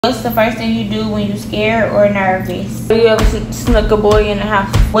What's the first thing you do when you're scared or nervous? Do you ever snuck a boy in the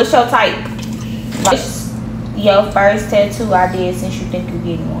house? What's your type? What's your first tattoo idea since you think you're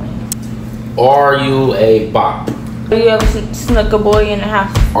getting one? Are you a bop? Do you ever snuck a boy in the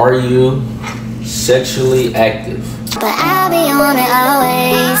house? Are you sexually active? But I'll be on it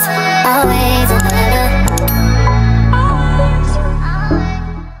always, always and forever.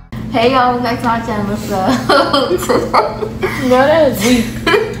 Hey y'all, welcome back to my channel. What's up? No, that is weak.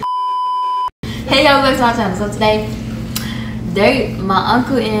 Hey y'all, welcome back to my channel. So today, my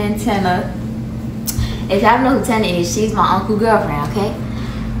uncle and Tana. If y'all don't know who Tana is, she's my uncle's girlfriend, okay?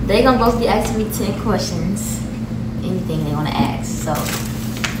 They gonna both be asking me 10 questions. Anything they wanna ask, so.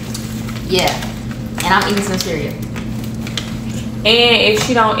 Yeah, and I'm eating some cereal. And if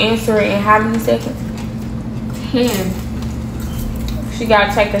she don't answer it in how many seconds? 10. She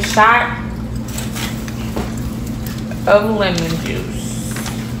gotta take a shot of lemon juice.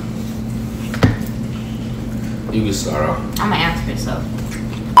 You can start off. I'm gonna answer it, so.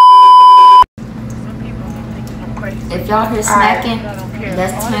 If y'all hear smacking,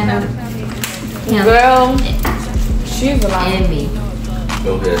 that's Tana. Him, Girl, she's alive. and me.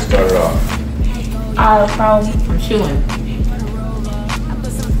 Go ahead, start it off. Probably. I'm chewing.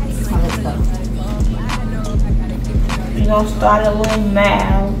 So let's go. You gonna start a little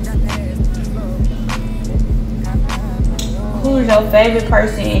mouth. Who's your favorite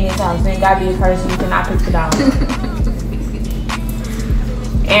person in this house? It gotta be a person you cannot pick it out.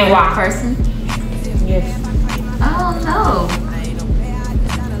 And why? Person? Yes. I don't know.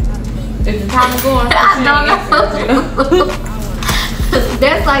 Is the time going? I don't know.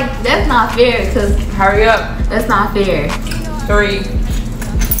 That's not fair, cause Hurry up. that's not fair. 3,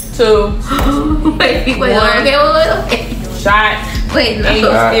 2, wait, One. okay. shot. Wait, And you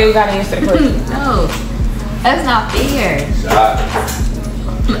no. still gotta answer the question. No, that's not fair. Shot.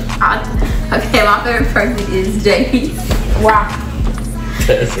 Okay, my favorite person is Jamie, Why?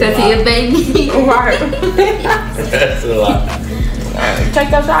 That's a cause he a lot. baby. Right. That's a lot. Take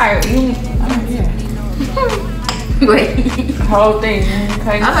that shot. You Wait, whole thing.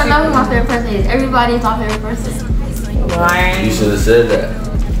 I don't know who my favorite person is. Everybody is my favorite person. Lying. You should have said that.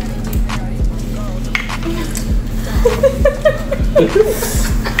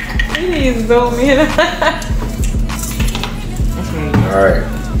 You need to zoom in. That's very good. Alright,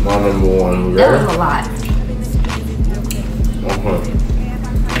 my number one. You That ready? was a lot.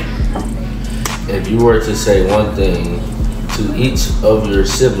 If you were to say one thing to each of your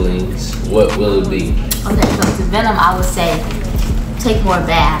siblings, what will it be? Okay, so to Venom, I would say take more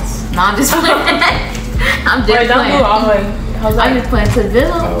baths. No, I'm just playing. I'm just Wait, don't do it all playing. the way. How's I'm that? just playing. To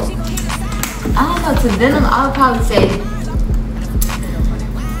Venom, Oh, I don't know. To Venom, I would probably say.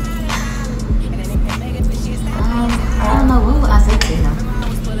 I don't know. What would I say to him?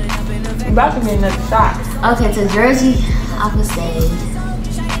 You about to get another shot. Okay, to Jersey, I would say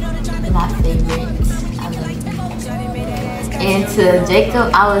my favorite. I love you. And to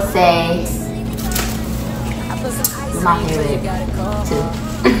Jacob, I would say my favorite too.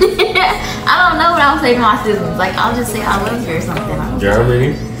 I don't know what I would say to my siblings. Like I'll just say I love you or something. I don't know.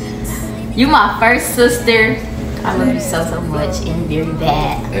 Germany? You my first sister. I love you so much and very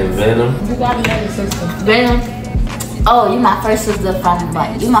bad. And Venom? You got another sister. Venom. Oh, you my first sister from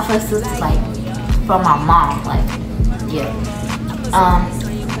like from my mom. Like yeah.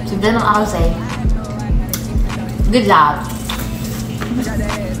 To Venom, I would say good job.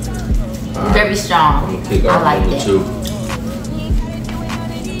 Very strong. I'm gonna pick I off like number that. 2.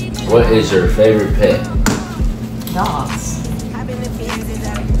 What is your favorite pet? Dogs.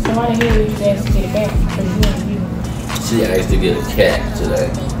 Somebody here you asked to get it back. You. She asked to get a cat today.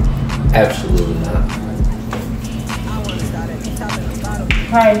 Absolutely not.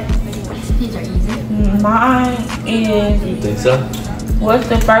 Hey, These are easy. mine is, You think so? what's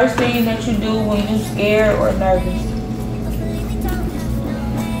the first thing that you do when you're scared or nervous?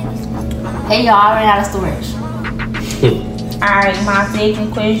 Hey y'all, I ran out of storage. Alright, my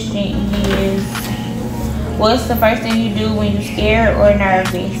second question is, what's the first thing you do when you're scared or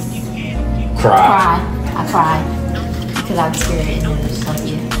nervous? Cry. I cry because I'm scared and stuff.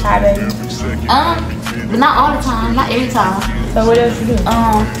 Yeah. Hi, baby. But not all the time, not every time. So what else you do?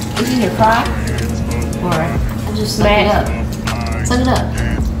 It's either cry or I just suck it up. Suck it up.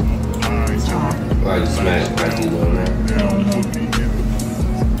 It's fine. Like smack like you doing that.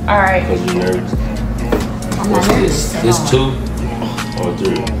 Alright. Because you nervous. I'm not What's nervous this? at This all. 2 or 3?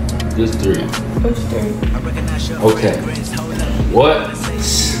 This 3. What's 3? Okay.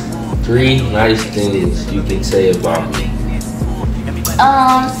 What's 3 nice things you can say about me?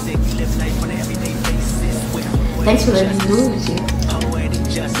 Thanks for letting me move with you.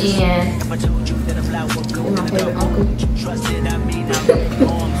 And my favorite uncle.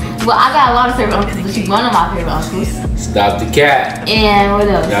 Well, I got a lot of favorite uncles, but she's one of my favorite uncles. Stop the cat. And what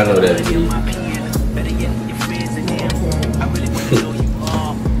else? Y'all know that dude.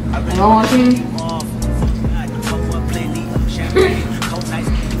 And one more thing.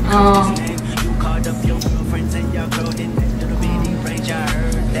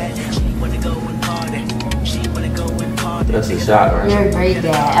 That's a shot, right? You're a great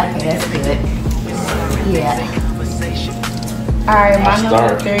dad. Okay, that's good. Yeah. Alright, my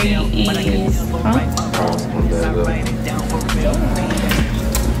number 3 is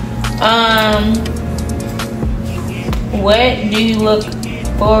what do you look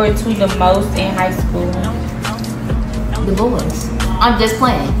forward to the most in high school? The boys. I'm just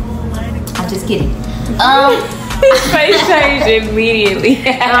playing. I'm just kidding. His face changed immediately.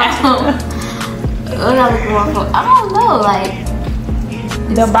 What I look forward for? I don't know, like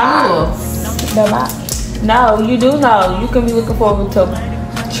The box. The box. No, you do know. You can be looking forward to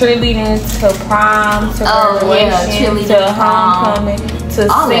cheerleading, to prom, to graduation, to homecoming, to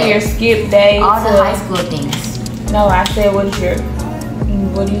senior skip day, all the high school things. No, I said what do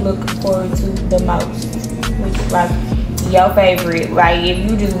you look forward to the most? Which, like your favorite? Like if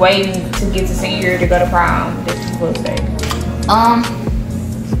you just waiting to get to senior year to go to prom, that's what you supposed to say.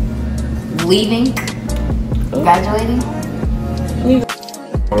 Leaving, graduating.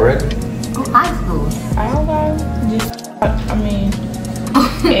 Already? Oh, high school. I don't know. Just, I mean,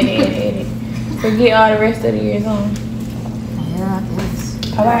 edit. Forget all the rest of the years on. Yeah, I guess.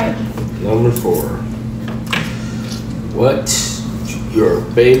 Alright. Number 4. What's your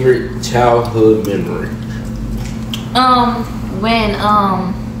favorite childhood memory? When, I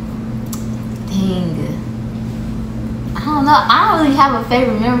don't know. I don't really have a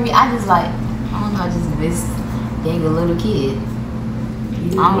favorite memory. I just like, I don't know, I just miss being a little kid.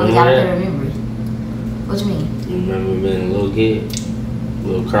 I don't really got a favorite memory. What you mean? You remember being a little kid?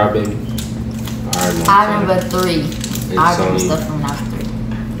 Little crybaby? I remember 3. I remember stuff from when I was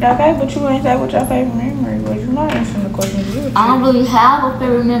 3. Okay, but you ain't say what your favorite memory was. You're not answering the question. I don't really have a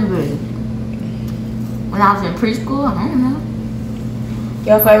favorite memory. When I was in preschool, I don't know.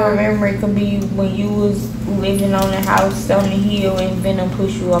 Your favorite memory could be when you was living on the house on the hill and Venom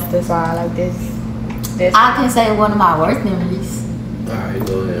pushed you off the side like this. I can say one of my worst memories. Alright,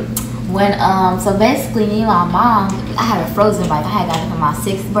 go ahead. When so basically me and my mom, I had a frozen bike. I had got it for my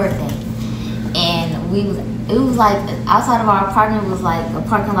 6th birthday, and it was like outside of our apartment was like a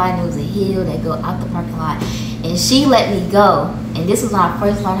parking lot, and it was a hill that go out the parking lot, and she let me go. And this was when I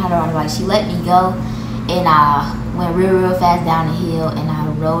first learned how to ride a bike. She let me go, and I went real fast down the hill, and I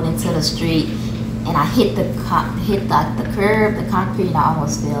rolled into the street, and I hit the curb, the concrete, and I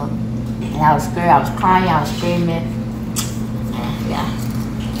almost fell. And I was scared. I was crying. I was screaming. Yeah.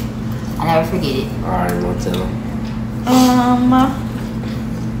 I never forget it. Alright, I'm gonna tell him.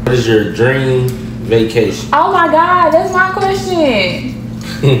 What is your dream vacation? Oh my God, that's my question.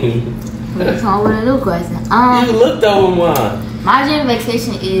 We're talking with a new question. You looked over mine. My dream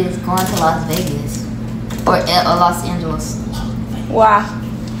vacation is going to Las Vegas or Los Angeles. Why?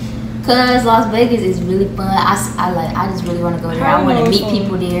 Cause Las Vegas is really fun. I just really want to go there. I want to meet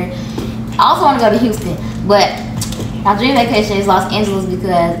people there. I also want to go to Houston, but my dream vacation is Los Angeles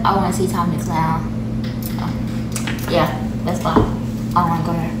because I want to see Tommy Clown. Yeah, that's fine. I want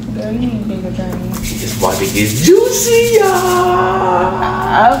to go there. Girl, you need bigger dreams. This about to get juicy,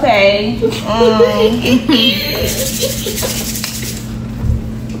 y'all. Okay.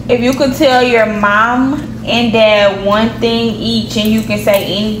 If you could tell your mom and dad one thing each, and you can say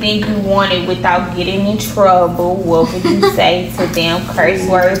anything you wanted without getting in trouble, what would you say to them? Curse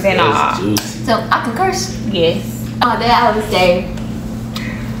words and all. So I can curse? Yes. Oh, Dad, I would say,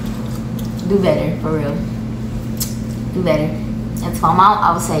 do better, for real. Do better. And to my mom,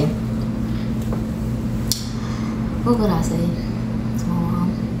 I would say, what would I say to my mom?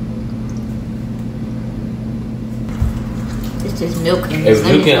 It's just milk and If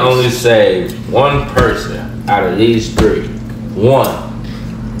you can only say one person out of these 3, one,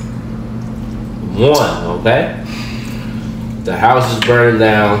 okay? The house is burning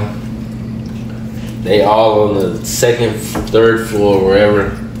down. They all on the 2nd, 3rd floor,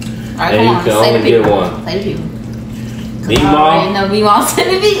 wherever. Right, and you can only get one. Say the people. Meemaw. No, Meemaw's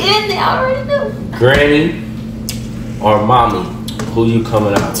gonna be in there. I already know. Granny or mommy, who you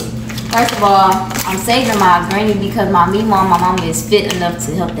coming out with? First of all, I'm saving my granny because my Meemaw and my mama is fit enough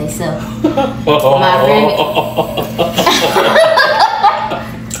to help themselves. My granny.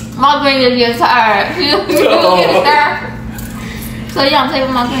 My granny gets tired. She'll get tired. So yeah, I'm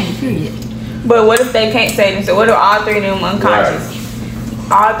saving my granny, period. But what if they can't say them? So what if all 3 of them unconscious? Right.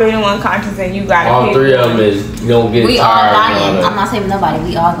 All three in one conscience and you got all three of them is you don't get we tired. all dying. I'm not saving nobody.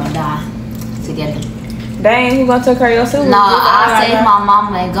 We all gonna die together. Dang, who gonna take care of your siblings? No, I'll save my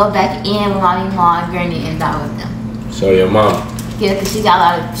mama and go back in with my mom and granny and die with them. So your mom? Yeah, cause she got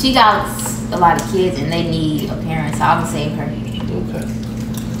a lot of kids and they need a parent, so I would save her. Okay.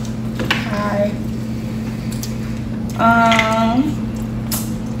 Alright.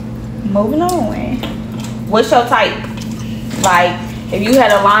 Moving on. What's your type? Like, if you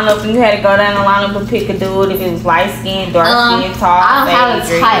had a lineup and you had to go down the lineup and pick a dude, if it was light skin, dark skin, tall, I don't have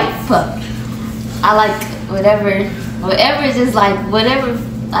a type. I like whatever is just like whatever.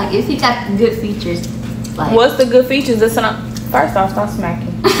 Like if he got good features. Like what's the good features? Listen up. First off, stop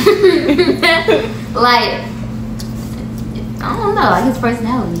smacking. Like I don't know, like his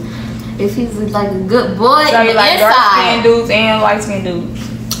personality. If he's like a good boy, so you like inside, dark skin dudes and light skin dudes.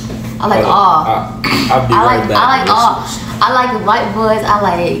 I like all. I'll be right back. I like all. I like white boys. I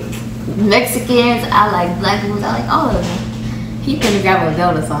like Mexicans. I like black boys. I like all of them. He finna grab a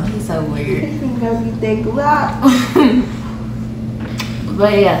belt or something. He's so weird.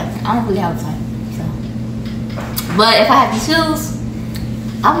 But yeah, I don't really have a type. So. But if I had to choose,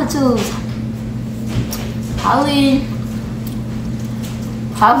 I would choose probably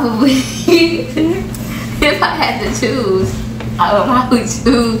if I had to choose, I would probably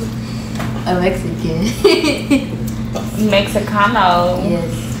choose a Mexican. Mexicano.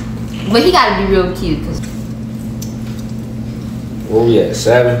 Yes. But he gotta be real cute. Cause where we at?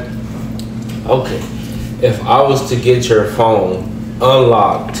 7? Okay. If I was to get your phone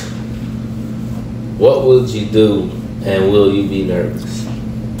unlocked, what would you do and will you be nervous?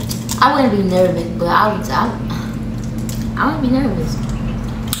 I wouldn't be nervous, but I wouldn't be nervous.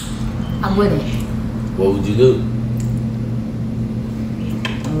 I wouldn't. What would you do?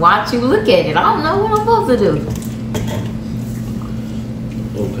 Watch you look at it. I don't know what I'm supposed to do.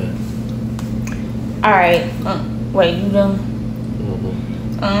 Okay. Alright. Wait, you done?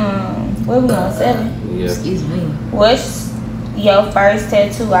 What we on? 7? Yeah. Excuse me. What's your first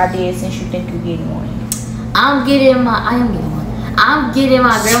tattoo idea since you think you're getting one? I am getting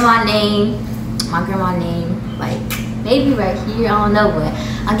my grandma name. My grandma name, like maybe right here. I don't know, but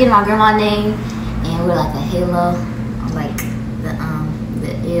I'm getting my grandma name, and with like a halo, on like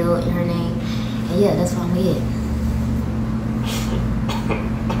the L in her name, and yeah, that's what I'm getting.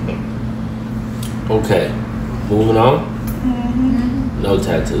 Okay. Moving on. No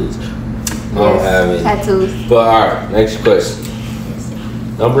tattoos. I don't have any tattoos. But alright, next question.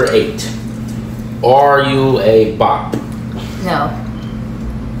 Number 8. Are you a bop? No.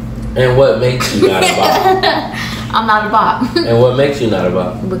 And what makes you not a bop? I'm not a bop. And what makes you not a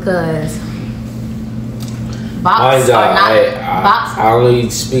bop? Because bops I only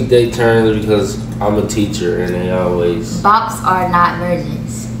speak their terms because I'm a teacher and they always bops are not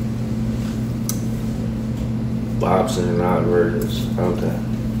virgins. Bops are not virgins. Okay.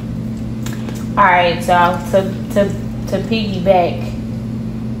 Alright, so to piggyback,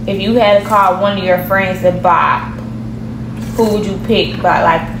 if you had to call one of your friends a bop, who would you pick? But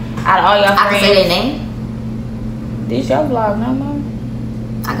like out of all your friends, I can say their name. This your vlog, no mom?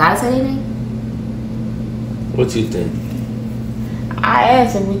 I gotta say their name. What you think? I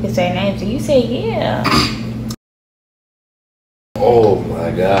asked if we could say names, and you said yeah. Oh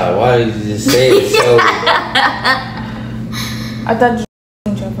my God! Why did you just say it so? I thought you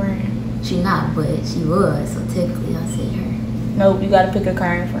was your friend. She not, but she was. So technically, I said her. Nope, you gotta pick a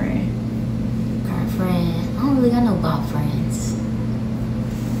current friend. Current friend. I don't really got no bop friends.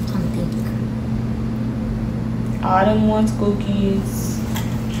 I'm trying to think. All them one school kids.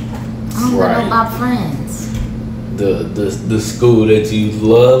 I don't got no bop friends. The school that you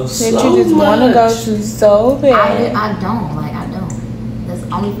love so much. That you just want to go to so bad. I don't. That's the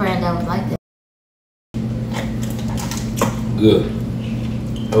only friend that was like that. Good.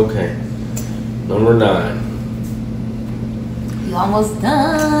 Okay. Number 9. You almost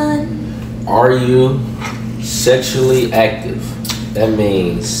done. Are you sexually active? That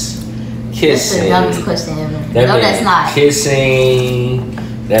means kissing. That's the dumbest question ever. That no, means that's not. Kissing.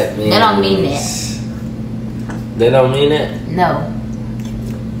 That means. They don't mean that. They don't mean it? No.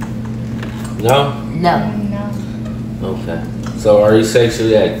 No? No. No. Okay. So are you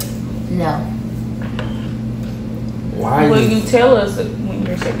sexually active? No. Why will you tell us when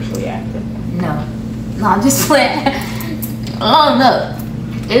you're sexually active? No. No, I'm just playing. I don't know.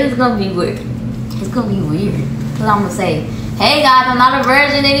 It's gonna be weird. It's gonna be weird. Cause I'm gonna say, hey guys, I'm not a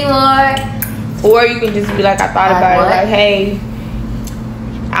virgin anymore. Or you can just be like, I thought about it, like, hey,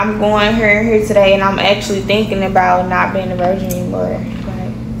 I'm going here today, and I'm actually thinking about not being a virgin anymore.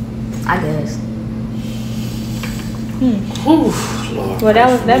 Like, I guess. Lord, Well,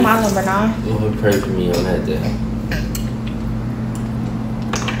 that's my number 9. Lord, pray for me on that day.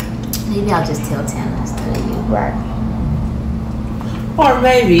 Maybe I'll just tell Tana instead of you. Right. Or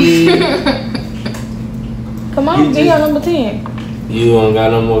maybe. Come on, get your number 10. You don't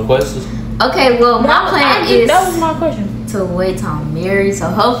got no more questions? Okay, well, my plan is that was my question. to wait till I'm married. So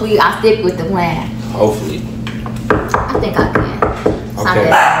hopefully I stick with the plan. Hopefully. I think I can. It's not Okay.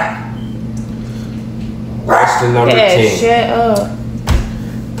 that Question number 10. Shut up.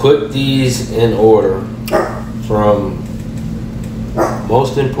 Put these in order from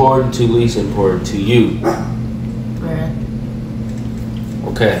most important to least important to you. hard.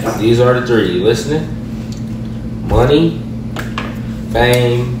 Okay, these are the 3. You listening? Money,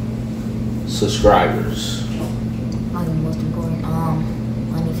 fame, subscribers. Like the most important.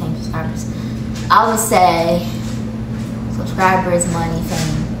 Money, fame, subscribers. I would say subscribers, money,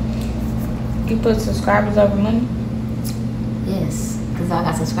 fame. You put subscribers over money? Yes, because I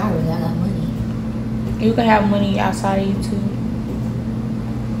got subscribers, I got money. You can have money outside of YouTube.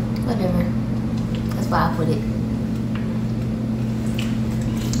 Whatever. That's why I put it.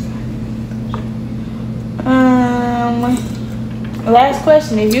 Last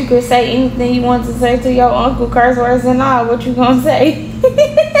question. If you could say anything you want to say to your uncle, curse words and all, what you gonna say?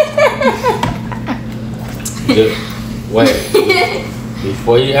 Wait.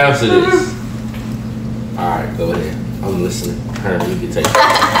 Before you answer this. Alright, go ahead. I'm listening. Her, you can take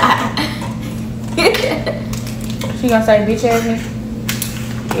it. She gonna say bitch ass nigga?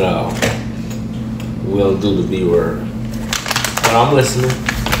 No. We don't do the B word. But I'm listening.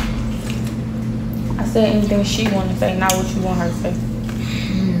 I said anything she want to say, not what you want her to say.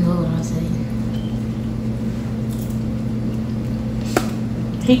 What would I say?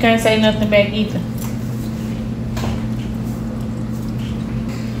 He can't say nothing back either.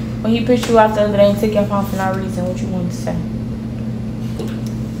 When he pushed you out the other day and took your phone for no reason, what you want to say?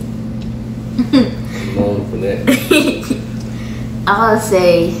 I'm going for that.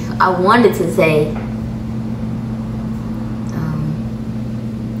 I wanted to say,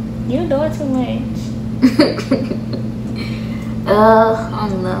 You doing too much. I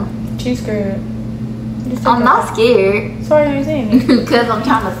don't know. She's scared. I'm not scared. Sorry, you ain't saying it. Because I'm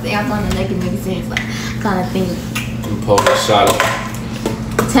trying to say something that can make sense. Like, kind of think. I'm poking a shot at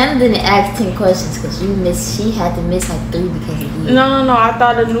Tana didn't ask 10 questions because she had to miss like 3 because of you. No. I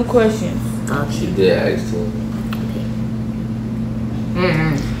thought of new questions. Okay. She did ask to. I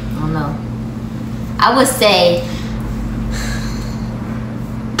don't know. I would say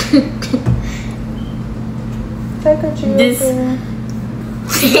Take her to this.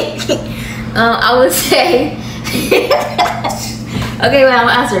 I would say. Okay, well, I'm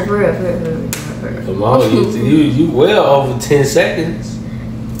gonna answer for real. Come on, you well over 10 seconds.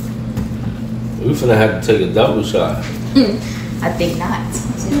 We finna have to take a double shot. I think not.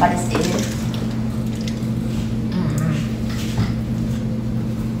 Somebody stay there.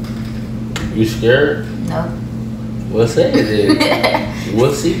 You scared? No. Well, say it then.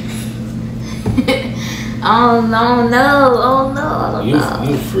 Wussy. Oh no! I don't know. You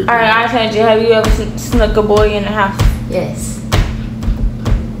freaking. Alright, I change it. Have you ever snuck a boy in the house? Yes.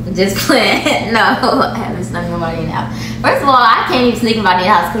 Just playing. No, I haven't snuck nobody in the house. First of all, I can't even sneak nobody in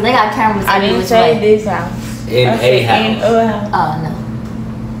the house because they got cameras. I didn't say this house. In I a said house. In a house. Oh no.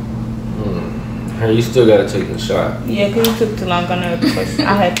 Hey, you still gotta take a shot. Yeah, because you took too long on the other question.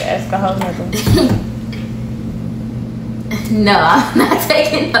 I had to ask a whole nother one. No, I'm not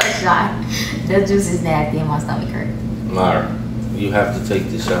taking no shot. The juice is nasty and my stomach hurt. Mara, you have to take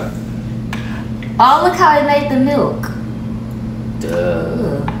the shot. Oh, look how it made the milk. Duh.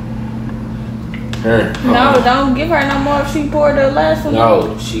 Ugh. Her. No, don't give her no more if she poured the last one.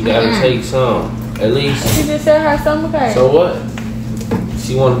 No, she gotta take some. At least. She just said her stomach hurt. So what?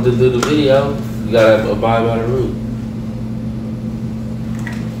 She wanted to do the video. You gotta abide by the rule.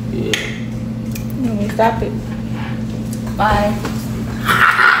 Yeah. Let me stop it. Bye.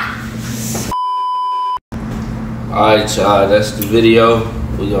 Alright, y'all, that's the video.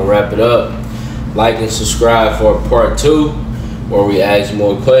 We're gonna wrap it up. Like and subscribe for part 2 where we ask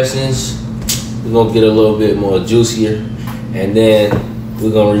more questions. We're gonna get a little bit more juicier, and then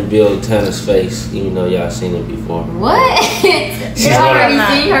we're gonna rebuild Tana's face, even though y'all seen it before. What? You already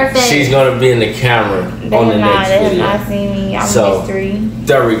seen her face. She's gonna be in the camera on the next They have video. not seen me. I'm So, mystery.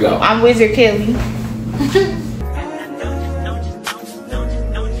 there we go. I'm Wizard Kelly.